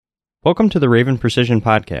Welcome to the Raven Precision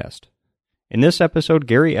Podcast. In this episode,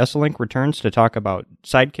 Gary Esselink returns to talk about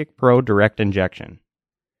Sidekick Pro direct injection.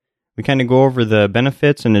 We kind of go over the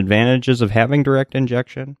benefits and advantages of having direct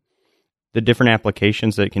injection, the different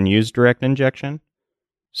applications that can use direct injection,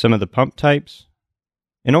 some of the pump types,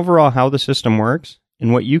 and overall how the system works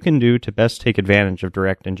and what you can do to best take advantage of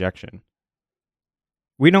direct injection.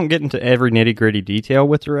 We don't get into every nitty-gritty detail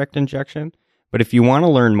with direct injection, but if you want to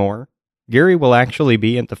learn more, Gary will actually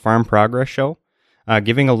be at the Farm Progress Show,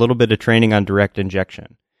 giving a little bit of training on direct injection.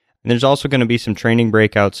 And there's also going to be some training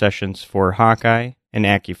breakout sessions for Hawkeye and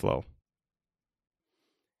AccuFlow.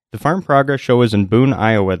 The Farm Progress Show is in Boone,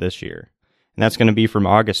 Iowa this year, and that's going to be from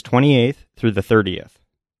August 28th through the 30th.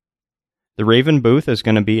 The Raven booth is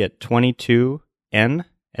going to be at 22N,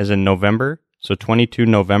 as in November, so 22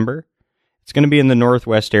 November. It's going to be in the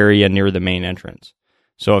northwest area near the main entrance.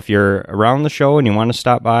 So if you're around the show and you want to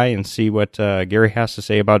stop by and see what Gary has to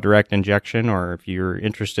say about direct injection, or if you're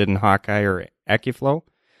interested in Hawkeye or AccuFlow,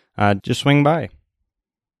 just swing by.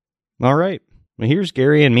 All right. Well, here's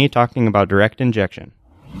Gary and me talking about direct injection.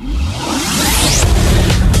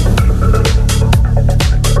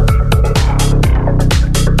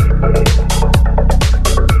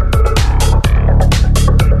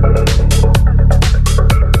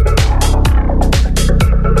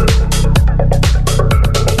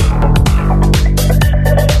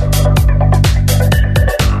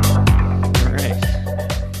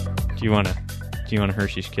 Do you want a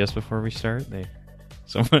Hershey's Kiss before we start?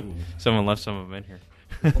 Someone left some of them in here.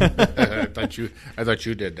 I thought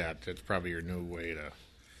you did that. That's probably your new way to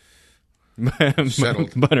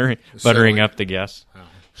buttering up the guests.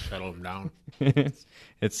 Settle them down.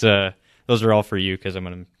 It's those are all for you because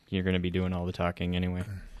you're gonna be doing all the talking anyway.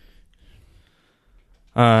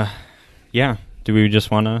 Yeah. Do we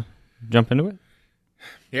just want to jump into it?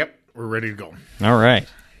 Yep, we're ready to go. All right.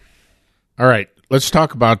 Let's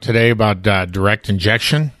talk about direct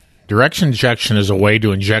injection. Direct injection is a way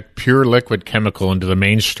to inject pure liquid chemical into the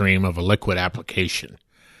mainstream of a liquid application.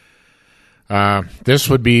 This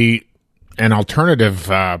would be an alternative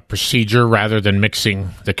procedure rather than mixing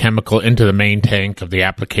the chemical into the main tank of the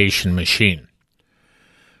application machine.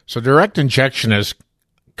 So direct injection has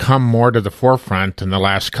come more to the forefront in the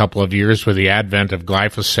last couple of years with the advent of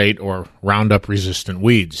glyphosate or Roundup-resistant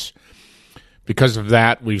weeds. Because of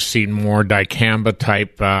that, we've seen more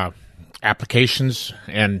dicamba-type applications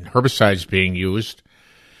and herbicides being used,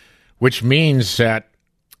 which means that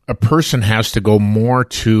a person has to go more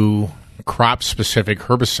to crop-specific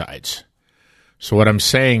herbicides. So what I'm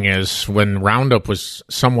saying is when Roundup was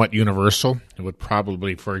somewhat universal, it would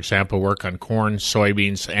probably, for example, work on corn,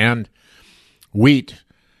 soybeans, and wheat.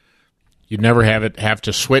 You'd never have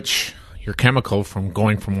to switch your chemical from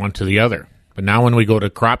going from one to the other. But now when we go to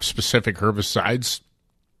crop-specific herbicides,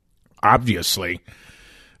 obviously,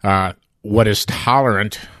 what is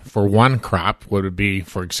tolerant for one crop, what would be,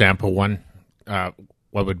 for example,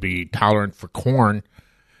 what would be tolerant for corn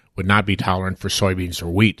would not be tolerant for soybeans or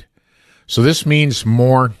wheat. So this means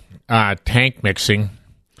more tank mixing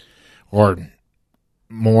or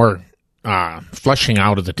more flushing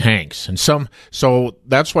out of the tanks. So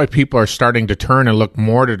that's why people are starting to turn and look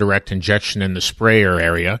more to direct injection in the sprayer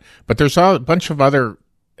area. But there's a bunch of other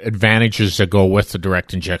advantages that go with the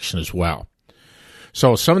direct injection as well.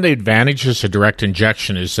 So some of the advantages of direct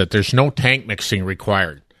injection is that there's no tank mixing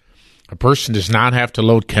required. A person does not have to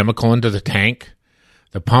load chemical into the tank.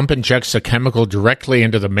 The pump injects the chemical directly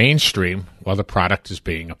into the mainstream while the product is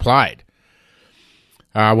being applied.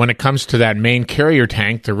 When it comes to that main carrier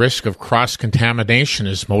tank, the risk of cross-contamination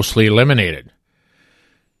is mostly eliminated.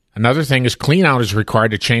 Another thing is clean-out is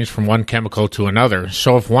required to change from one chemical to another.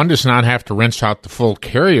 So if one does not have to rinse out the full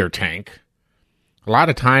carrier tank, a lot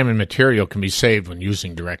of time and material can be saved when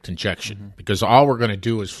using direct injection because all we're going to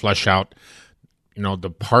do is flush out, the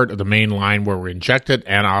part of the main line where we're injected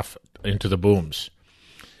and off into the booms.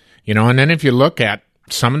 And then if you look at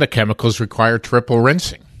some of the chemicals require triple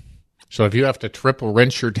rinsing. So if you have to triple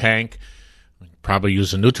rinse your tank, probably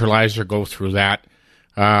use a neutralizer, go through that,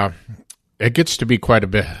 it gets to be quite a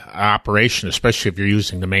bit of operation, especially if you're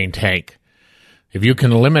using the main tank. If you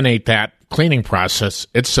can eliminate that cleaning process,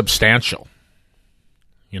 it's substantial.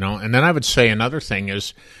 And then I would say another thing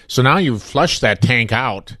is, so now you've flushed that tank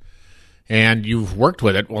out and you've worked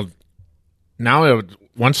with it. Well, now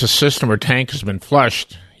once a system or tank has been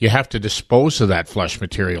flushed, you have to dispose of that flush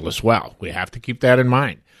material as well. We have to keep that in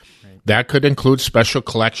mind. That could include special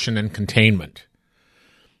collection and containment.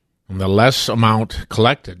 And the less amount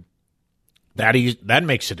collected, that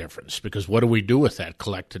makes a difference because what do we do with that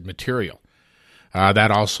collected material?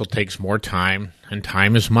 That also takes more time, and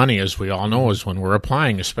time is money, as we all know, is when we're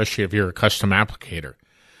applying, especially if you're a custom applicator.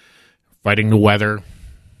 Fighting the weather,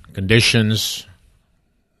 conditions,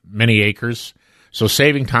 many acres. So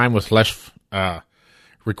saving time with less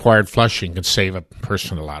required flushing can save a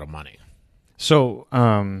person a lot of money. So,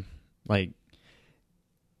 like,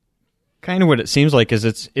 kind of what it seems like is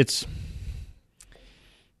it's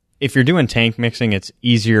if you're doing tank mixing, it's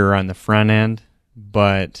easier on the front end,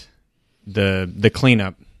 but the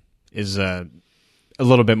cleanup is a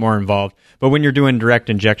little bit more involved. But when you're doing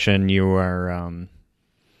direct injection, you are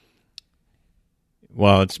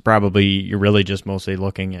it's probably you're really just mostly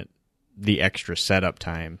looking at the extra setup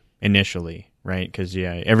time initially, right? Because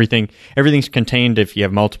everything's contained. If you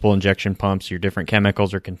have multiple injection pumps, your different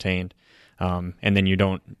chemicals are contained, and then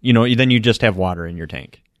then you just have water in your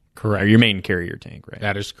tank. Correct. Or your main carrier tank, right?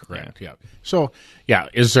 That is correct, yeah. So,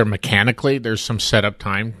 is there mechanically, there's some setup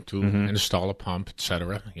time to install a pump, et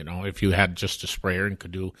cetera. If you had just a sprayer and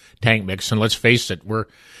could do tank mix, and let's face it,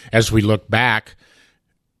 as we look back,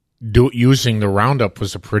 using the Roundup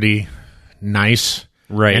was a pretty nice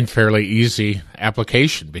and fairly easy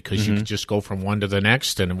application because you could just go from one to the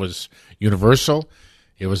next, and it was universal,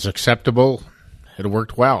 it was acceptable, it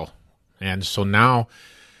worked well. And so now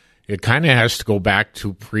it kind of has to go back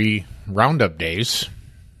to pre-Roundup days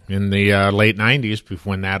in the late 90s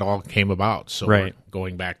when that all came about. So we're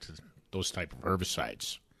going back to those type of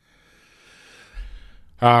herbicides.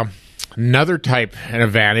 Another type and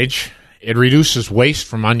advantage, it reduces waste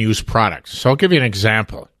from unused products. So I'll give you an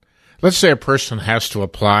example. Let's say a person has to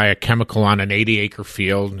apply a chemical on an 80-acre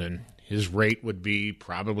field, and his rate would be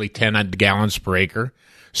probably 10 gallons per acre.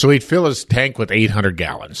 So he'd fill his tank with 800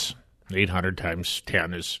 gallons. 800 times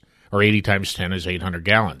 10 is, or 80 times 10 is 800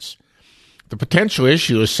 gallons. The potential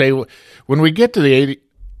issue is, say, when we get to the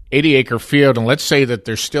 80-acre field, and let's say that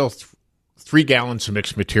there's still 3 gallons of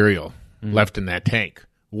mixed material left in that tank,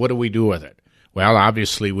 what do we do with it? Well,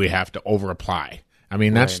 obviously, we have to over-apply. I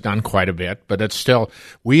mean, that's done quite a bit, but it's still,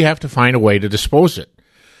 we have to find a way to dispose it.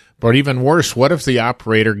 But even worse, what if the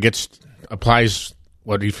operator applies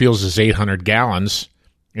what he feels is 800 gallons,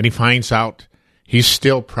 and he finds out he's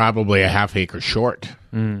still probably a half acre short?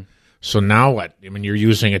 So now what? I mean, you're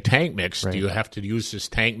using a tank mix. Do you have to use this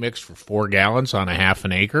tank mix for 4 gallons on a half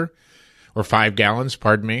an acre? Or 5 gallons,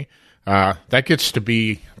 pardon me? That gets to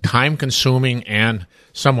be time-consuming and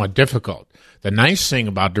somewhat difficult. The nice thing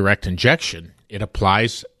about direct injection, it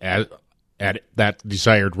applies at that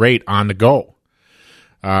desired rate on the go.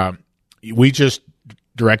 We just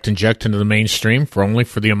direct inject into the mainstream only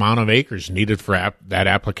for the amount of acres needed for that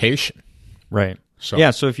application. Right.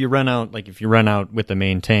 So so if you run out with the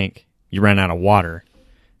main tank, you run out of water.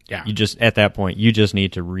 Yeah. At that point, you just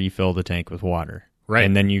need to refill the tank with water. Right.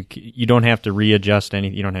 And then you don't have to readjust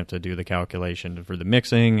anything. You don't have to do the calculation for the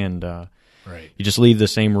mixing, and you just leave the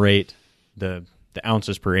same rate, the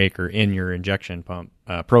ounces per acre in your injection pump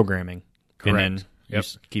programming. Correct. And then you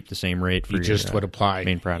just keep the same rate for your would apply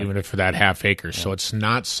main product. Even if for that half acre. Yeah. So it's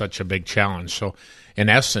not such a big challenge. So in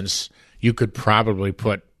essence, you could probably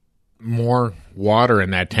put more water in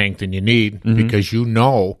that tank than you need because you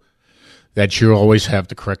know that you always have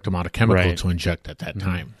the correct amount of chemical to inject at that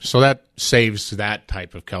time. So that saves that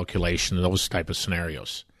type of calculation, those type of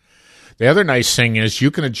scenarios. The other nice thing is you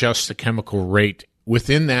can adjust the chemical rate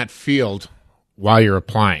within that field while you're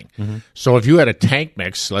applying. So if you had a tank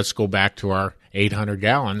mix, let's go back to our 800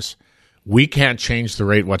 gallons, we can't change the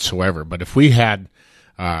rate whatsoever. But if we had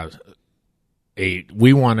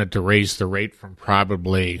we wanted to raise the rate from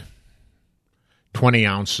probably 20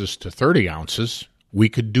 ounces to 30 ounces, we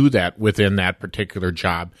could do that within that particular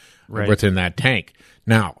job, within that tank.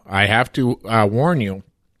 Now, I have to warn you,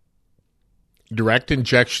 direct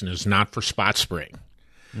injection is not for spot spraying.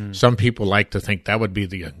 Some people like to think that would be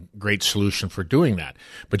the great solution for doing that.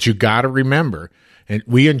 But you got to remember, and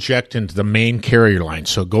we inject into the main carrier line.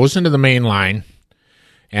 So it goes into the main line,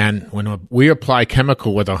 and when we apply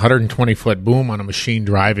chemical with a 120-foot boom on a machine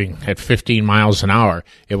driving at 15 miles an hour,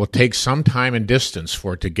 it will take some time and distance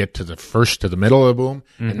for it to get to the middle of the boom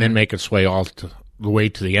and then make its way all the way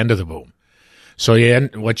to the end of the boom. So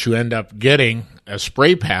what you end up getting, a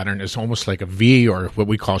spray pattern, is almost like a V, or what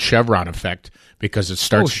we call chevron effect, because it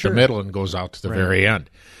starts at the middle and goes out to the very end.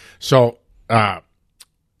 So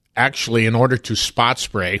actually, in order to spot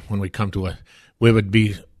spray, when we come to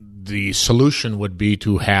the solution would be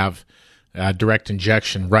to have direct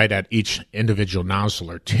injection right at each individual nozzle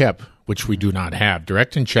or tip, which we do not have.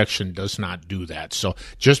 Direct injection does not do that. So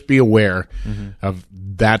just be aware of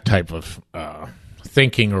that type of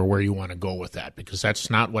thinking, or where you want to go with that, because that's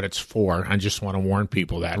not what it's for. I just want to warn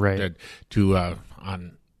people that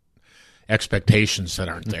expectations that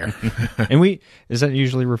aren't there. And is that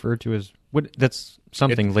usually referred to as that's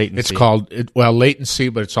something latency? It's called latency,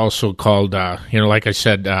 but it's also called like I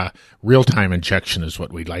said, real time injection is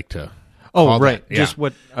what we'd like to. Oh, right. That. Just yeah.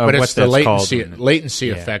 what? But it's the latency. Called latency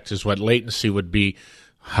effect is what latency would be.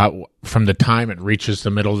 How from the time it reaches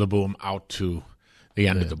the middle of the boom out to the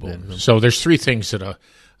end of the boom. So there's three things that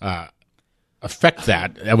affect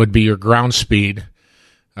that. That would be your ground speed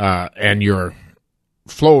and your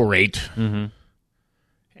flow rate,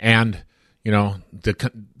 and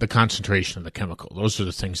the concentration of the chemical. Those are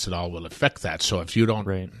the things that all will affect that. So if you don't,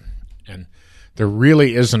 and there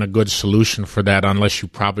really isn't a good solution for that unless you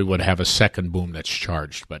probably would have a second boom that's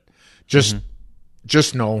charged. But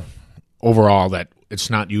just know overall that it's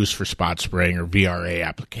not used for spot spraying or VRA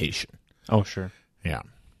application. Oh, sure. Yeah.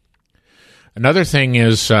 Another thing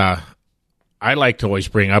is I like to always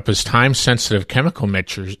bring up is time-sensitive chemical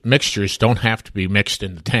mixtures don't have to be mixed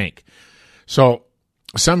in the tank. So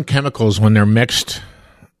some chemicals, when they're mixed,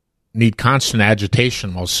 need constant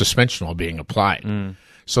agitation while suspension while being applied.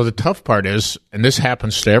 So the tough part is, and this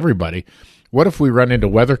happens to everybody, what if we run into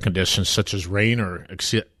weather conditions such as rain or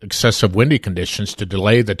excessive windy conditions to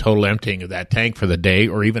delay the total emptying of that tank for the day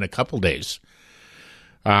or even a couple days?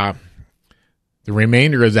 The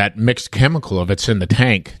remainder of that mixed chemical, if it's in the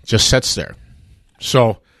tank, just sits there.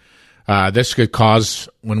 So this could cause,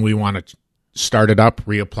 when we want to start it up,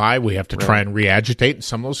 reapply, we have to try and re-agitate. And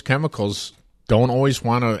some of those chemicals don't always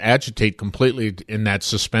want to agitate completely in that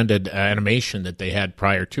suspended animation that they had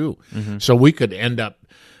prior to. So we could end up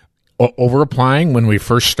over-applying when we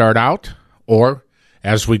first start out, or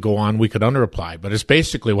as we go on, we could under-apply. But it's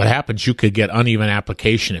basically what happens. You could get uneven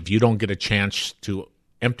application if you don't get a chance to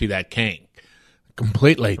empty that tank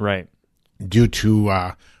completely due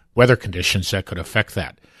to weather conditions that could affect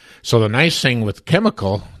that. So the nice thing with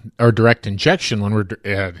chemical or direct injection, when we're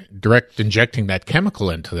direct injecting that chemical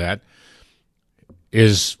into that,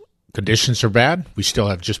 is conditions are bad. We still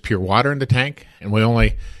have just pure water in the tank, and we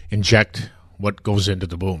only inject what goes into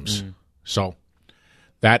the booms. So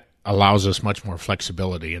that allows us much more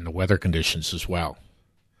flexibility in the weather conditions as well.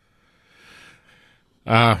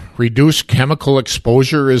 Reduced chemical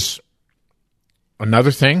exposure is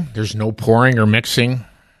another thing. There's no pouring or mixing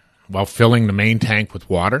while filling the main tank with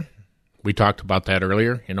water. We talked about that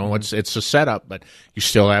earlier. It's a setup, but you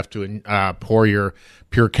still have to pour your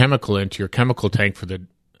pure chemical into your chemical tank for the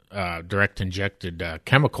direct injected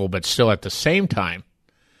chemical, but still at the same time,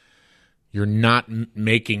 you're not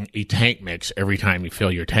making a tank mix every time you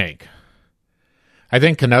fill your tank. I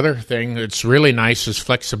think another thing that's really nice is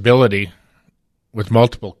flexibility with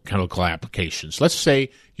multiple chemical applications. Let's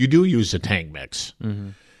say you do use a tank mix,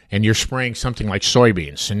 and you're spraying something like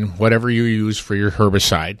soybeans and whatever you use for your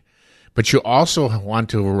herbicide, but you also want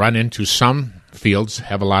to run into some fields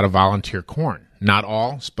have a lot of volunteer corn. Not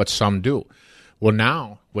all, but some do. Well,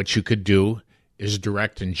 now what you could do is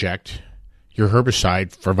direct inject your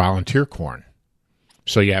herbicide for volunteer corn.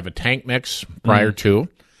 So you have a tank mix prior to,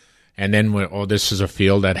 and then this is a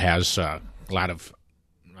field that has a lot of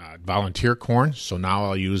volunteer corn, so now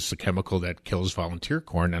I'll use the chemical that kills volunteer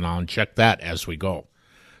corn, and I'll inject that as we go.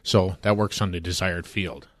 So that works on the desired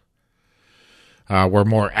field. We're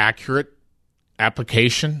more accurate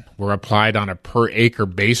application. We're applied on a per acre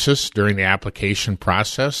basis during the application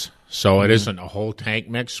process. So it isn't a whole tank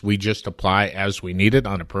mix. We just apply as we need it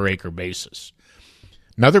on a per acre basis.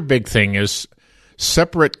 Another big thing is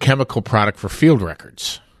separate chemical product for field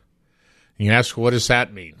records. And you ask, what does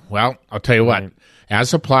that mean? Well, I'll tell you what.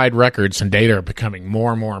 As applied records and data are becoming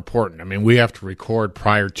more and more important. I mean, we have to record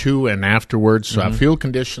prior to and afterwards, field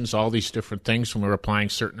conditions, all these different things when we're applying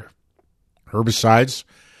certain herbicides.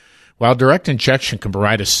 While direct injection can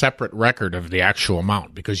provide a separate record of the actual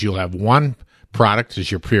amount, because you'll have one product is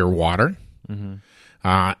your pure water,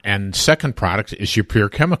 and second product is your pure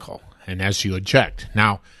chemical, and as you eject.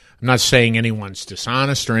 Now, I'm not saying anyone's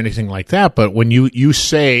dishonest or anything like that, but when you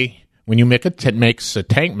say, when you make a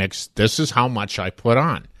tank mix, this is how much I put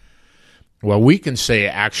on. Well, we can say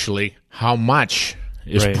actually how much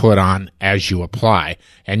is put on as you apply,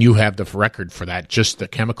 and you have the record for that, just the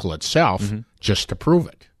chemical itself, just to prove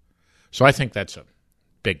it. So I think that's a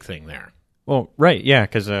big thing there. Well,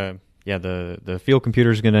 because the field computer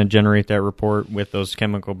is going to generate that report with those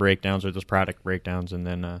chemical breakdowns or those product breakdowns, and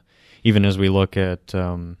then even as we look at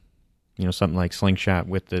something like Slingshot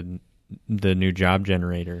with the new job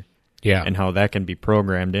generator, and how that can be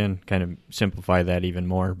programmed in, kind of simplify that even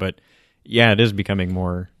more. But it is becoming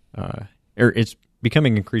more, it's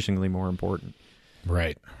becoming increasingly more important.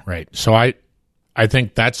 Right. So I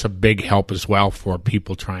think that's a big help as well for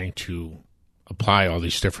people trying to apply all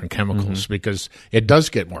these different chemicals because it does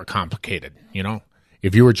get more complicated.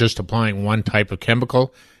 If you were just applying one type of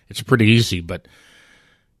chemical, it's pretty easy, but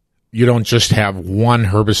you don't just have one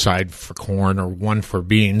herbicide for corn or one for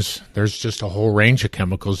beans. There's just a whole range of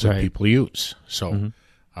chemicals that people use. So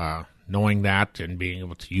knowing that and being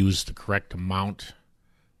able to use the correct amount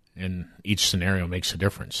in each scenario makes a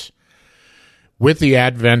difference. With the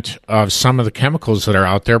advent of some of the chemicals that are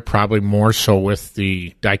out there, probably more so with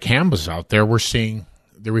the dicambas out there, we're seeing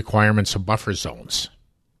the requirements of buffer zones.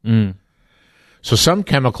 So some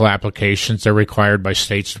chemical applications are required by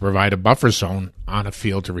states to provide a buffer zone on a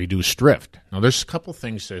field to reduce drift. Now, there's a couple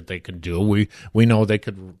things that they can do. We know they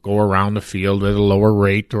could go around the field at a lower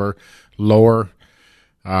rate or lower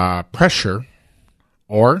pressure,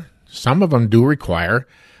 or some of them do require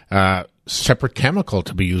separate chemical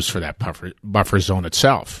to be used for that buffer zone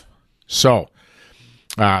itself. So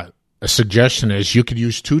a suggestion is you could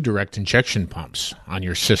use 2 direct injection pumps on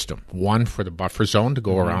your system, one for the buffer zone to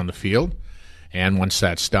go around the field, and once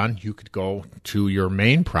that's done, you could go to your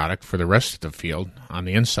main product for the rest of the field on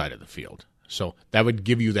the inside of the field. So that would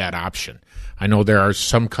give you that option. I know there are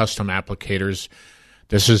some custom applicators.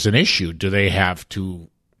 This is an issue. Do they have to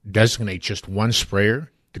designate just one sprayer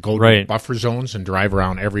to go to buffer zones and drive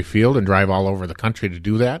around every field and drive all over the country to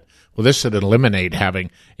do that? Well, this would eliminate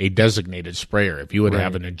having a designated sprayer. If you would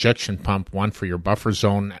have an injection pump, one for your buffer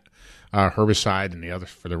zone herbicide and the other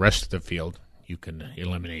for the rest of the field, you can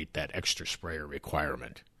eliminate that extra sprayer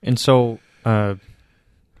requirement. And so, to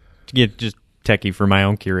get just techie for my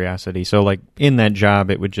own curiosity, so like in that job,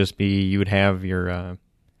 it would just be you would have your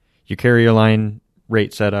carrier line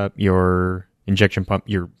rate set up, your injection pump,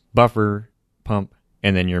 your buffer pump,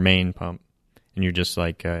 and then your main pump, and you're just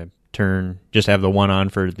like just have the one on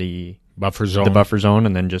for the buffer zone,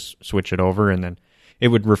 and then just switch it over, and then it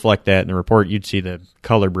would reflect that in the report. You'd see the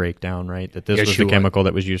color breakdown, right? That this was the chemical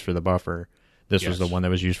that was used for the buffer. This was the one that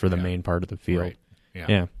was used for the main part of the field. Right.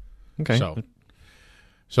 Yeah. Okay.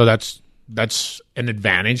 So that's an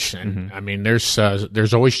advantage, and I mean there's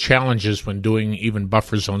always challenges when doing even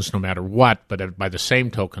buffer zones, no matter what. But by the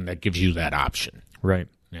same token, that gives you that option. Right.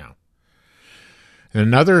 Yeah. And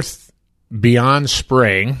another beyond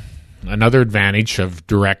spraying, another advantage of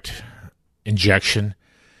direct injection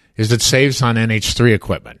is it saves on NH3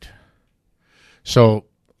 equipment. So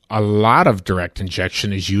a lot of direct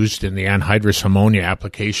injection is used in the anhydrous ammonia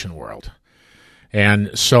application world.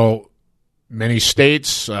 And so many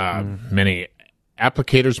states, many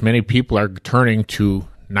applicators, many people are turning to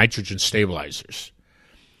nitrogen stabilizers.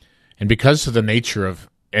 And because of the nature of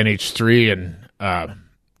NH3 and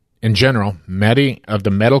in general, many of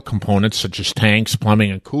the metal components such as tanks,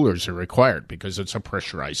 plumbing, and coolers are required because it's a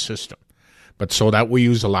pressurized system. But so that we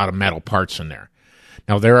use a lot of metal parts in there.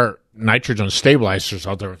 Now, there are nitrogen stabilizers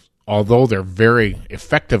out there, although they're very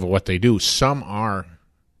effective at what they do, some are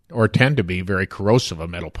or tend to be very corrosive of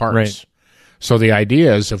metal parts. Right. So the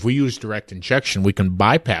idea is if we use direct injection, we can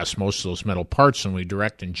bypass most of those metal parts and we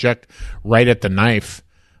direct inject right at the knife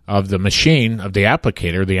of the machine, of the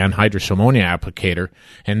applicator, the anhydrous ammonia applicator,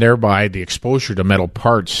 and thereby the exposure to metal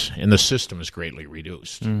parts in the system is greatly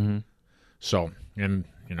reduced. So,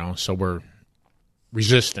 so we're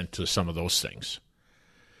resistant to some of those things.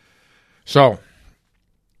 So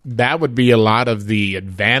that would be a lot of the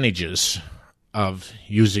advantages of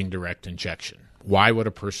using direct injection. Why would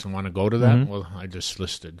a person want to go to that? Well, I just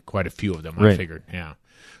listed quite a few of them. I figured,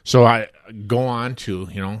 So I go on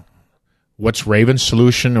to, what's Raven's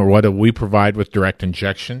solution, or what do we provide with direct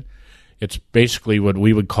injection? It's basically what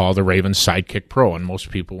we would call the Raven Sidekick Pro, and most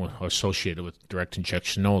people associated with direct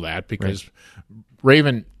injection know that because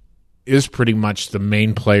Raven is pretty much the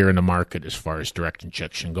main player in the market as far as direct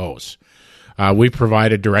injection goes. We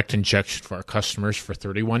provided direct injection for our customers for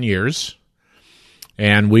 31 years,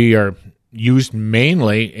 and we are used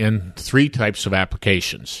mainly in 3 types of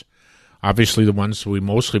applications. Obviously, the ones we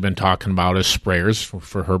mostly been talking about is sprayers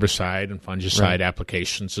for herbicide and fungicide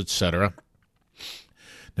applications, etc.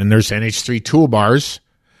 Then there's NH3 toolbars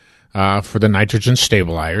for the nitrogen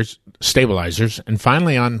stabilizers, and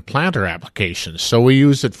finally on planter applications. So we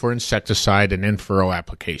use it for insecticide and in-furrow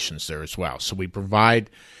applications there as well. So we provide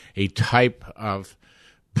a type of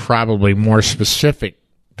probably more specific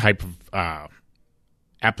type of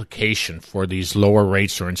application for these lower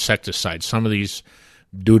rates or insecticides. Some of these,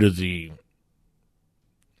 due to the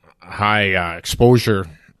high exposure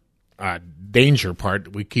danger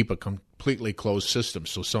part, we keep a completely closed system,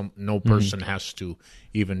 so no person has to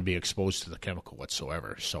even be exposed to the chemical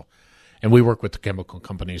whatsoever. So, and we work with the chemical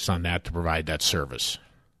companies on that to provide that service.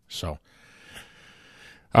 So,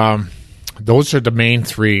 those are the main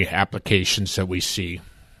 3 applications that we see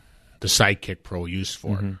the Sidekick Pro used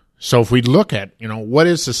for. So if we look at, what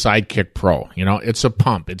is the Sidekick Pro? It's a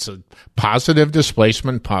pump. It's a positive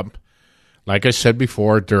displacement pump. Like I said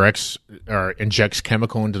before, directs or injects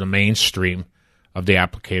chemical into the mainstream of the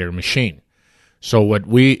applicator machine. So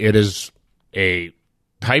it is a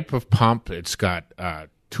type of pump. It's got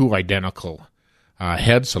two identical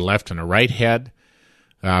heads, a left and a right head,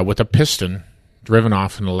 with a piston driven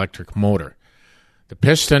off an electric motor. The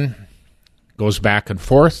piston goes back and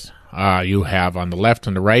forth. You have on the left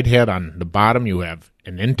and the right head, on the bottom, you have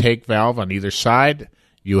an intake valve on either side.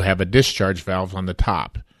 You have a discharge valve on the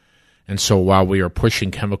top. And so while we are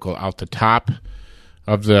pushing chemical out the top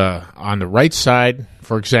on the right side,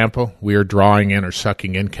 for example, we are drawing in or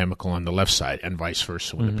sucking in chemical on the left side, and vice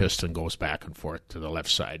versa. When the piston goes back and forth to the left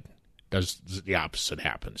side, the opposite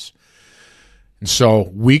happens. And so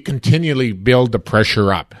we continually build the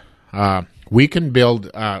pressure up. We can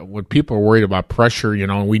build, when people are worried about pressure,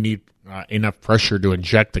 we need enough pressure to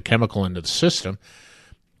inject the chemical into the system.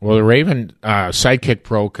 Well, the Raven Sidekick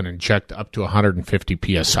Pro can inject up to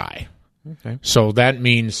 150 psi. Okay. So that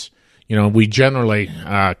means, we generally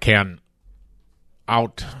can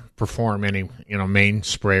outperform any, main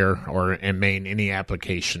sprayer or any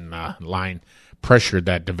application line pressure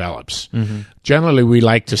that develops. Generally, we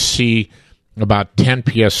like to see about 10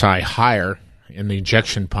 psi higher in the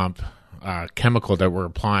injection pump chemical that we're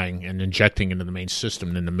applying and injecting into the main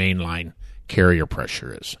system than the mainline carrier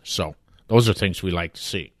pressure is. So those are things we like to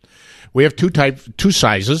see. We have two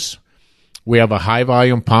sizes. We have a high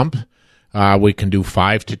volume pump. We can do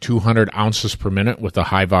 5 to 200 ounces per minute with a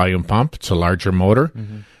high volume pump. It's a larger motor.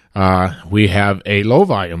 We have a low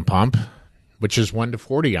volume pump, which is 1 to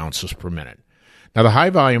 40 ounces per minute. Now, the high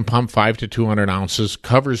volume pump, 5 to 200 ounces,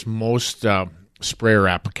 covers most sprayer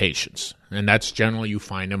applications. And that's generally you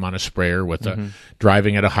find them on a sprayer with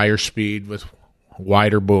driving at a higher speed with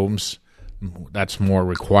wider booms. That's more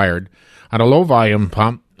required. On a low volume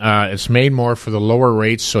pump, it's made more for the lower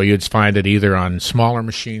rates, so you'd find it either on smaller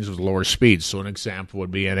machines with lower speeds. So an example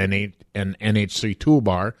would be an NH3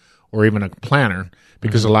 toolbar or even a planter,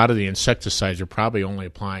 because a lot of the insecticides are probably only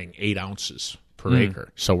applying 8 ounces per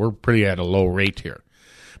acre. So we're pretty at a low rate here.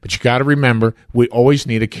 But you got to remember, we always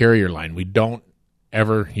need a carrier line. We don't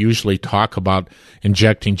ever usually talk about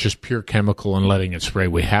injecting just pure chemical and letting it spray.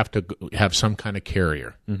 We have to have some kind of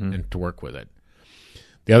carrier and to work with it.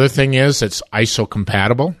 The other thing is it's ISO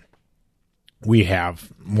compatible. We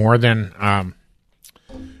have more than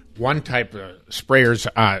one type of sprayers.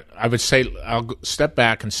 I would say, I'll step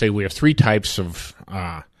back and say we have 3 types of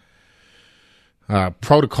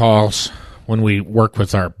protocols when we work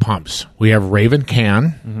with our pumps. We have Raven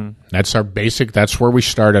CAN. That's our basic. That's where we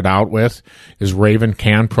started out with, is Raven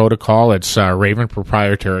CAN protocol. It's Raven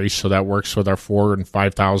proprietary, so that works with our 4,000 and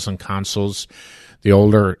 5,000 consoles. The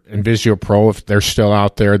older Invisio Pro, if they're still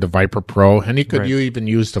out there, the Viper Pro, and you even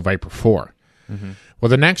use the Viper 4. Well,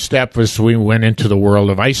 the next step was we went into the world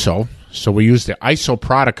of ISO. So we used the ISO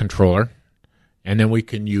product controller, and then we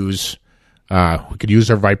could use our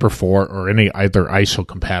Viper 4 or any other ISO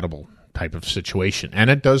compatible type of situation. And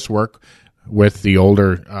it does work with the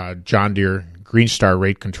older John Deere Greenstar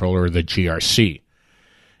rate controller, the GRC.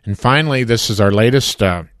 And finally, this is our latest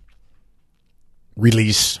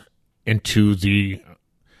release into the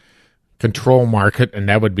control market, and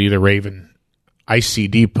that would be the Raven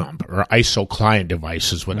ICD pump, or ISO client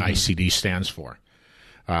device is what ICD stands for.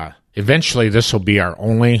 Eventually, this will be our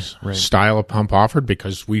only style of pump offered,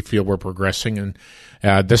 because we feel we're progressing,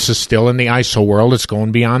 and this is still in the ISO world. It's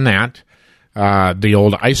going beyond that. The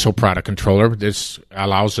old ISO product controller, this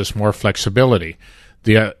allows us more flexibility.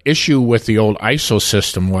 The issue with the old ISO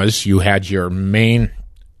system was you had your main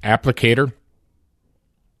applicator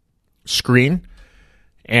screen,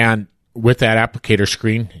 and with that applicator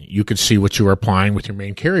screen, you could see what you were applying with your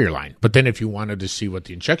main carrier line. But then if you wanted to see what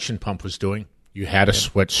the injection pump was doing, you had to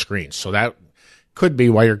switch screens. So that could be,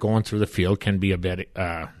 while you're going through the field, can be a bit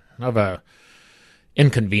of a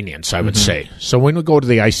inconvenience, I would say. So when we go to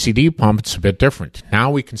the ICD pump, it's a bit different. Now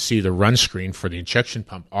we can see the run screen for the injection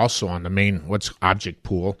pump also on the main object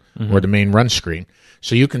pool or the main run screen.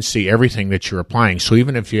 So you can see everything that you're applying. So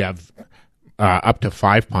even if you have up to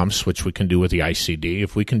 5 pumps, which we can do with the ICD,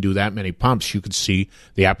 if we can do that many pumps, you can see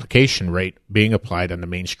the application rate being applied on the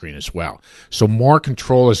main screen as well. So more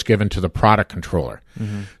control is given to the product controller.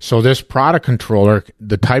 So this product controller,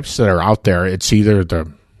 the types that are out there, it's either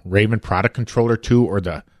the Raven product controller 2 or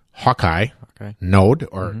the Hawkeye node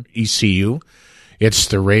or ECU. It's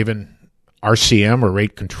the Raven RCM or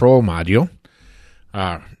rate control module.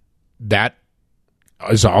 That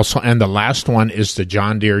is also, and the last one is the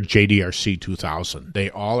John Deere JDRC 2000. They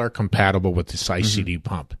all are compatible with this ICD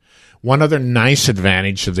pump. One other nice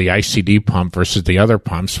advantage of the ICD pump versus the other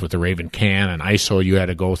pumps with the Raven Can and ISO, you had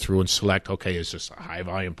to go through and select, okay, is this a high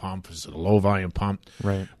volume pump? Is it a low volume pump?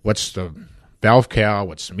 Right. What's the valve cal?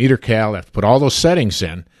 What's the meter cal? I have to put all those settings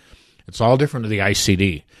in. It's all different to the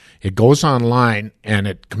ICD. It goes online and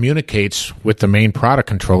it communicates with the main product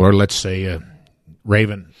controller, let's say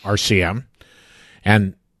Raven RCM,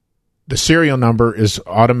 and the serial number is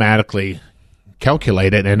automatically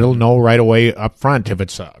calculated, and it'll know right away up front if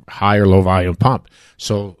it's a high or low volume pump.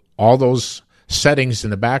 So all those settings in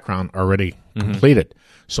the background are already completed.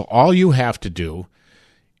 So all you have to do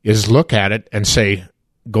is look at it and say,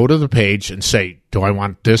 go to the page and say, do I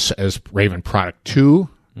want this as Raven Product 2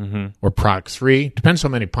 or Product 3? Depends how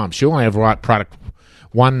many pumps. You only have product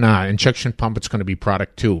one injection pump, it's going to be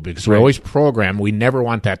Product 2 because we always program. We never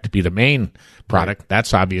want that to be the main product.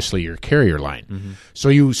 That's obviously your carrier line. So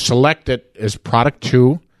you select it as Product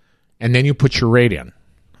 2, and then you put your rate in,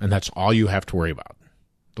 and that's all you have to worry about.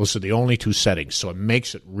 Those are the only two settings, so it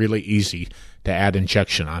makes it really easy to add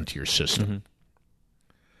injection onto your system.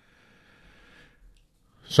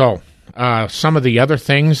 So some of the other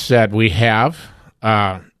things that we have,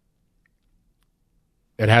 it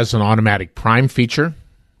has an automatic prime feature.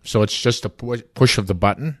 So it's just a push of the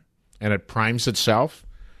button, and it primes itself.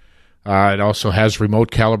 It also has remote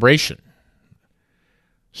calibration.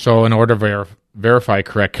 So in order to verify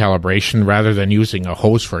correct calibration, rather than using a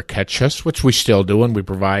hose for a catch test, which we still do, and we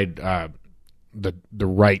provide the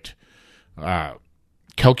right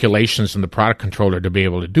calculations in the product controller to be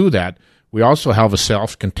able to do that, we also have a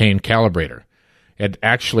self-contained calibrator. It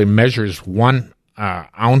actually measures 1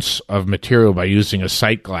 ounce of material by using a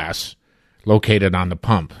sight glass located on the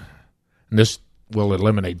pump. And this will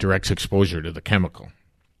eliminate direct exposure to the chemical.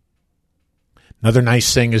 Another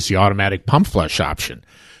nice thing is the automatic pump flush option.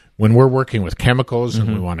 When we're working with chemicals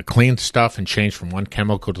and we want to clean stuff and change from one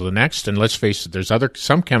chemical to the next, and let's face it, there's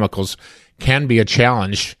some chemicals can be a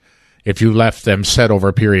challenge if you left them set over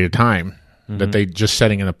a period of time, that they just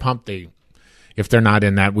setting in the pump, if they're not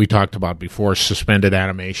in that we talked about before, suspended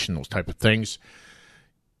animation, those type of things.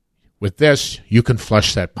 With this, you can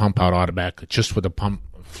flush that pump out automatically just with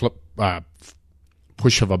a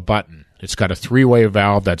push of a button. It's got a 3-way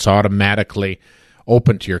valve that's automatically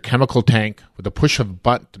open to your chemical tank. With a push of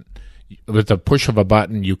a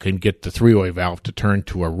button, you can get the 3-way valve to turn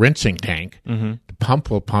to a rinsing tank. The pump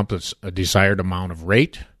will pump a desired amount of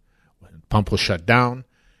rate. The pump will shut down,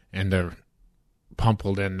 and the pump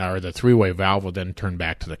will then, or the 3-way valve will then turn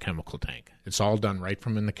back to the chemical tank. It's all done right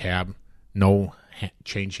from in the cab. No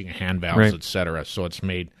changing hand valves, etc. So it's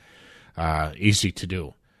made easy to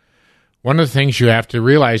do. One of the things you have to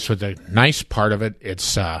realize with the nice part of it,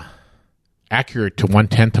 it's accurate to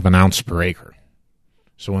 1/10 of an ounce per acre.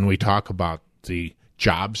 So when we talk about the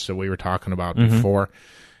jobs that we were talking about before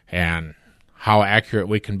and how accurate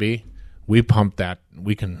we can be, we pump that.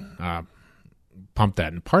 We can pump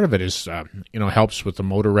that, and part of it is helps with the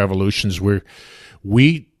motor revolutions.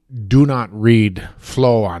 We do not read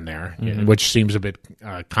flow on there, which seems a bit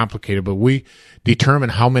complicated, but we determine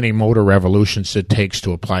how many motor revolutions it takes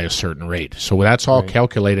to apply a certain rate. So that's all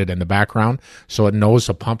calculated in the background, so it knows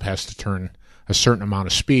the pump has to turn a certain amount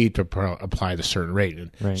of speed to apply the certain rate.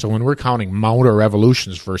 So when we're counting motor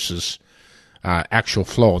revolutions versus actual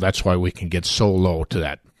flow, that's why we can get so low to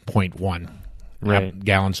that 0.1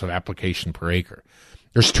 gallons of application per acre.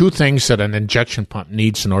 There's two things that an injection pump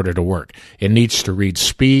needs in order to work. It needs to read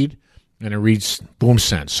speed, and it reads boom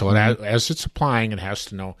sense. So as it's applying, it has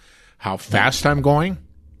to know how fast I'm going,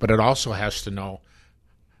 but it also has to know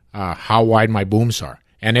how wide my booms are.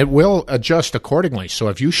 And it will adjust accordingly. So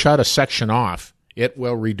if you shut a section off, it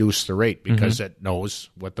will reduce the rate because it knows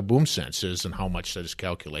what the boom sense is and how much that is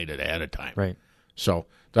calculated ahead of time. Right. So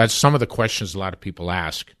that's some of the questions a lot of people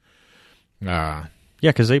ask. Yeah,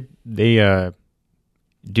 because they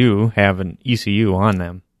do have an ECU on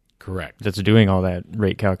them. Correct. That's doing all that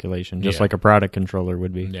rate calculation, just like a product controller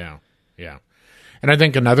would be. Yeah. And I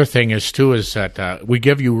think another thing is that we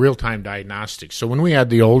give you real-time diagnostics. So when we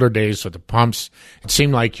had the older days with the pumps, it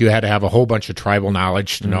seemed like you had to have a whole bunch of tribal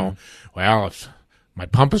knowledge to know, well, if my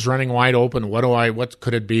pump is running wide open, what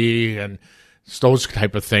could it be? And it's those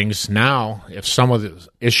type of things. Now, if some of the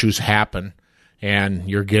issues happen and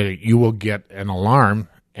you will get an alarm,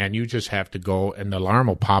 and you just have to go, and the alarm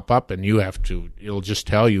will pop up, and it'll just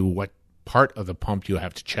tell you what part of the pump you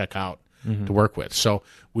have to check out to work with. So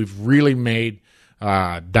we've really made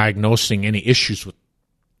diagnosing any issues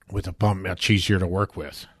with a pump much easier to work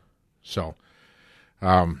with. So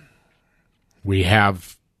we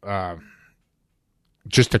have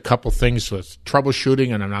just a couple things with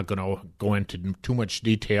troubleshooting, and I'm not going to go into too much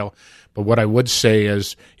detail. But what I would say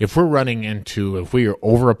is if we are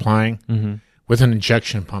over-applying with an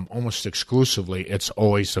injection pump almost exclusively, it's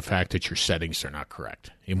always the fact that your settings are not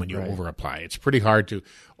correct. And when you over-apply, it's pretty hard to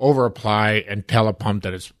over-apply and tell a pump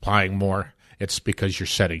that it's applying more. It's because your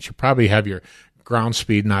settings. You probably have your ground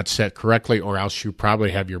speed not set correctly, or else you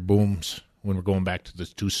probably have your booms, when we're going back to the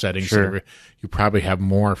two settings, Sure. you probably have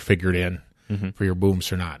more figured in for your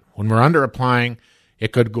booms or not. When we're under-applying,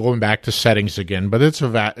 it could go back to settings again, but it's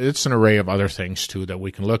an array of other things, too, that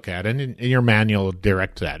we can look at, and in your manual will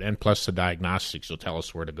direct that, and plus the diagnostics will tell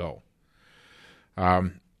us where to go.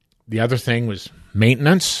 The other thing was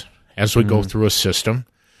maintenance as we go through a system.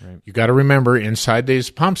 Right. You got to remember, inside these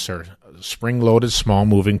pumps are spring-loaded,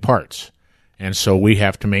 small-moving parts, and so we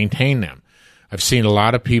have to maintain them. I've seen a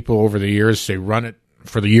lot of people over the years, they run it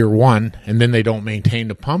for the year one, and then they don't maintain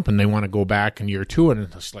the pump, and they want to go back in year two, and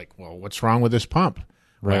it's like, well, what's wrong with this pump?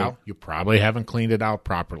 Right. Well, you probably haven't cleaned it out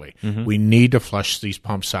properly. We need to flush these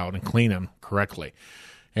pumps out and clean them correctly.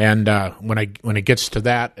 And when it gets to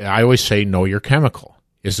that, I always say, know your chemical.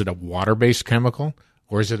 Is it a water-based chemical,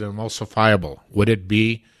 or is it an emulsifiable? Would it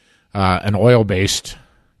be an oil-based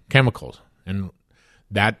chemical? And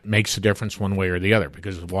that makes a difference one way or the other,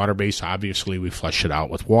 because water-based, obviously, we flush it out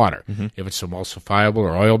with water. If it's emulsifiable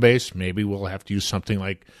or oil-based, maybe we'll have to use something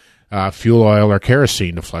like fuel oil or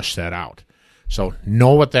kerosene to flush that out. So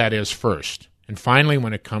know what that is first. And finally,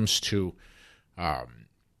 when it comes to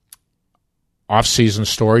off-season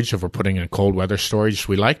storage, if we're putting in cold weather storage,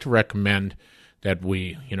 we like to recommend that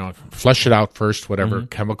we, flush it out first, whatever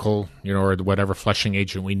chemical, or whatever flushing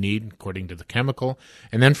agent we need according to the chemical.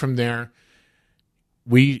 And then from there,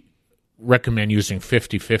 we recommend using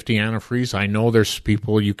 50-50 antifreeze. I know there's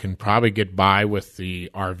people you can probably get by with the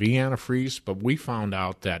RV antifreeze, but we found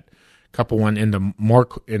out that a couple one in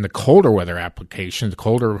the colder weather application, the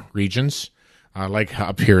colder regions, like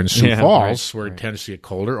up here in Sioux Falls, where it tends to get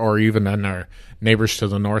colder, or even in our neighbors to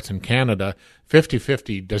the north in Canada,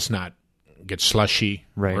 50-50 does not get slushy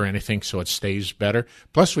or anything, so it stays better.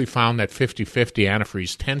 Plus, we found that 50-50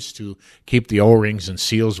 antifreeze tends to keep the O-rings and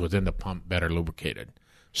seals within the pump better lubricated.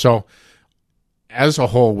 So, as a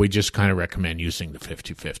whole, we just kind of recommend using the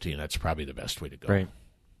 50-50, and that's probably the best way to go. Right.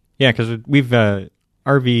 Yeah, because we've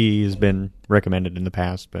RV has been recommended in the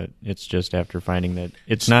past, but it's just after finding that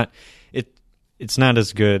it's not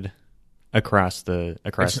as good across the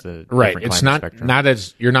right. It's not spectrum. Not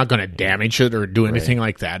as you're not going to damage it or do anything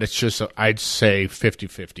like that. It's just I'd say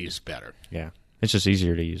 50-50 is better. Yeah, it's just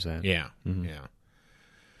easier to use that. Yeah, yeah.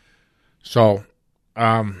 So,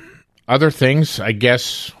 other things, I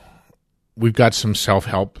guess we've got some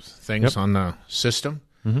self-help things on the system.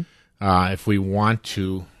 If we want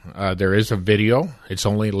to, there is a video. It's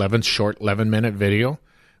only 11-minute video,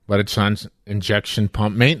 but it's on injection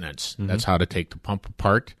pump maintenance. That's how to take the pump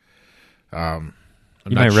apart. You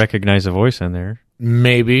might recognize a voice in there.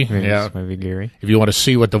 Maybe Gary. If you want to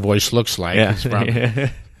see what the voice looks like, it's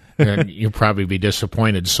probably, then you'll probably be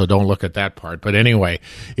disappointed, so don't look at that part. But anyway,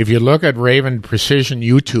 if you look at Raven Precision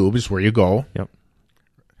YouTube is where you go. Yep.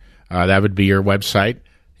 That would be your website.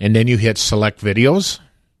 And then you hit Select Videos.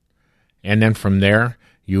 And then from there,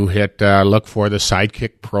 you hit look for the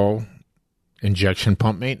Sidekick Pro Injection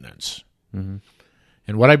Pump Maintenance. And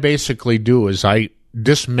what I basically do is I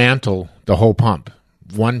dismantle the whole pump,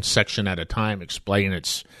 one section at a time, explain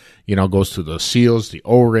its, goes through the seals, the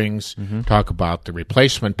O-rings, talk about the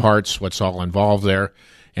replacement parts, what's all involved there.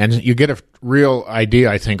 And you get a real idea,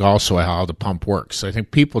 I think, also how the pump works. I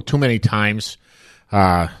think people too many times,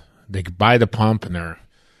 they buy the pump and they're,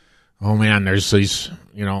 oh man, there's these,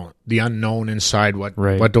 the unknown inside.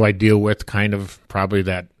 What do I deal with? Kind of probably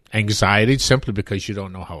that anxiety, simply because you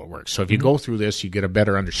don't know how it works. So if you go through this, you get a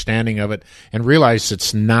better understanding of it and realize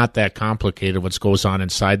it's not that complicated what goes on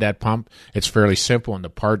inside that pump. It's fairly simple, and the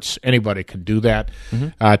parts, anybody can do that.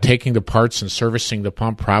 Taking the parts and servicing the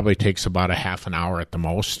pump probably takes about a half an hour at the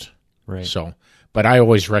most. Right. So, but I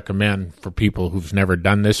always recommend for people who've never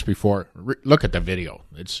done this before, look at the video.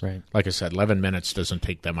 It's like I said, 11 minutes doesn't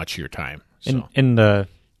take that much of your time. So. And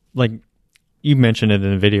like you mentioned it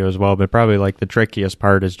in the video as well, but probably like the trickiest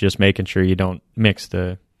part is just making sure you don't mix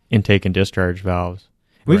the intake and discharge valves.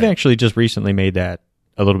 We've actually just recently made that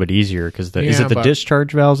a little bit easier because is it the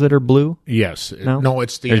discharge valves that are blue? Yes. No,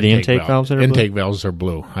 it's the intake valves that are intake blue? valves are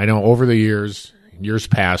blue. I know over the years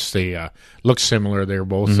past, they look similar. They're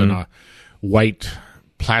both in a white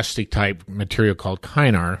plastic type material called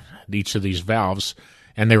Kynar, each of these valves,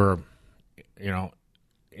 and they were,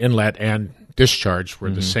 inlet and discharge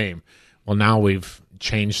were the same. Well, now we've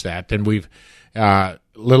changed that, and we've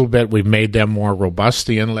little bit, we've made them more robust,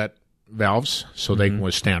 the inlet valves, so they can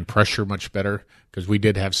withstand pressure much better, because we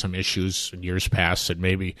did have some issues in years past that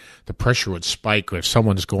maybe the pressure would spike if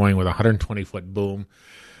someone's going with a 120-foot boom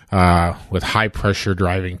with high pressure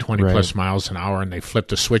driving 20-plus miles an hour, and they flipped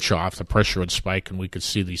the switch off, the pressure would spike, and we could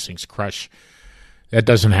see these things crush. That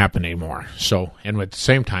doesn't happen anymore. So, and at the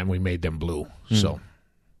same time, we made them blue. So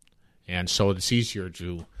it's easier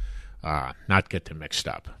to not get them mixed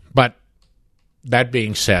up. But that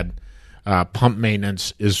being said, pump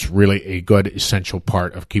maintenance is really a good essential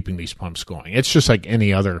part of keeping these pumps going. It's just like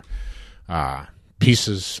any other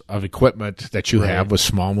pieces of equipment that you have with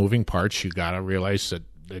small moving parts. You got to realize that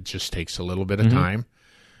it just takes a little bit of time.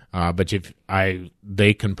 But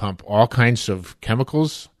they can pump all kinds of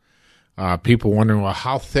chemicals. People wondering, well,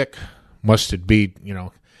 how thick must it be?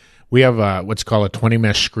 We have what's called a 20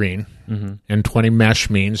 mesh screen, and 20 mesh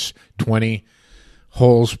means 20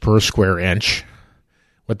 holes per square inch.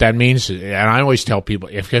 What that means, and I always tell people,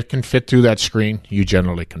 if it can fit through that screen, you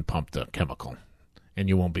generally can pump the chemical, and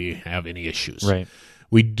you won't have any issues. Right.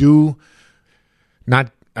 We do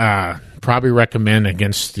not probably recommend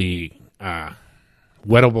against the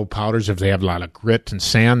wettable powders if they have a lot of grit and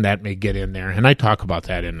sand. That may get in there, and I talk about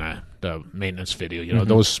that in the maintenance video.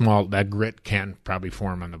 That grit can probably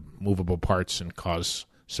form on the movable parts and cause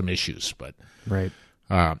some issues. But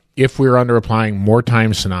if we're under applying more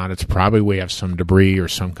times than not, it's probably we have some debris or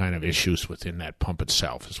some kind of issues within that pump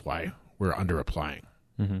itself is why we're under applying.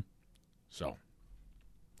 So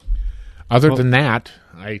other than that,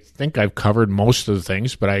 I think I've covered most of the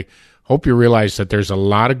things, but I hope you realize that there's a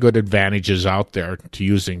lot of good advantages out there to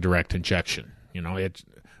using direct injection. It's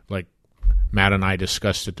like Matt and I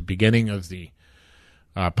discussed at the beginning of the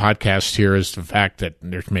podcast here, is the fact that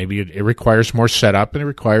there's it requires more setup and it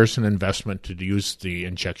requires an investment to use the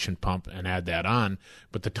injection pump and add that on.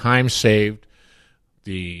 But the time saved,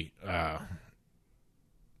 the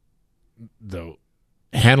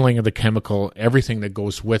handling of the chemical, everything that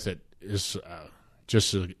goes with it is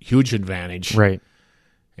just a huge advantage. Right.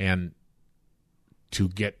 And to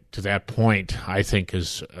get to that point, I think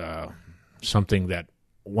is something that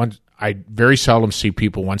I very seldom see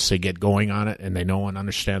people, once they get going on it and they know and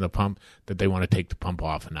understand the pump, that they want to take the pump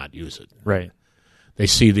off and not use it. Right. They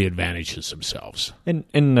see the advantages themselves. And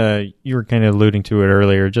you were kind of alluding to it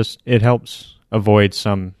earlier. Just it helps avoid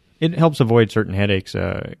certain headaches,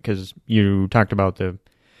 because you talked about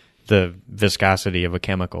the viscosity of a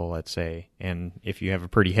chemical, let's say, and if you have a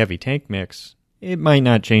pretty heavy tank mix, it might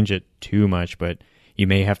not change it too much, but you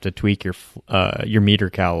may have to tweak your meter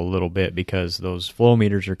cal a little bit, because those flow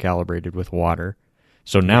meters are calibrated with water.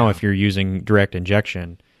 So now if you're using direct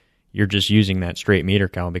injection, you're just using that straight meter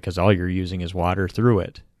cal because all you're using is water through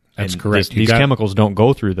it. That's correct. These chemicals don't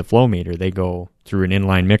go through the flow meter. They go through an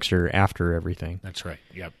inline mixer after everything. That's right.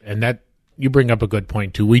 Yep. And that, you bring up a good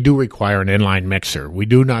point, too. We do require an inline mixer. We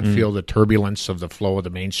do not feel the turbulence of the flow of the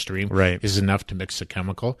mainstream is enough to mix the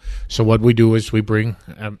chemical. So what we do is we bring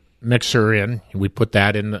a mixer in. We put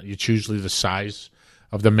that in. It's usually the size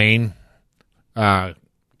of the main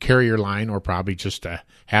carrier line, or probably just a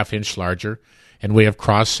half-inch larger. And we have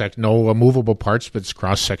no movable parts, but it's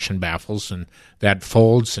cross-section baffles, and that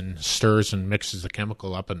folds and stirs and mixes the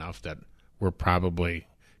chemical up enough that we're probably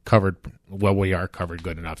covered. Well, we are covered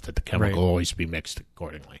good enough that the chemical will always be mixed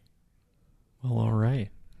accordingly. Well, all right.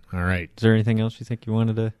 All right. Is there anything else you think you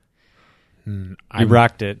wanted to? You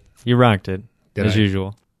rocked it. You rocked it, as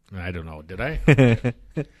usual. I don't know. Did I?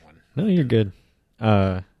 No, you're good.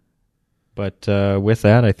 But with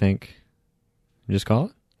that, I think you just call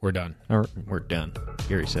it. We're done. Or we're done.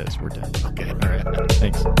 Gary says we're done. Okay. All right.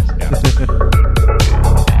 Thanks. Yeah.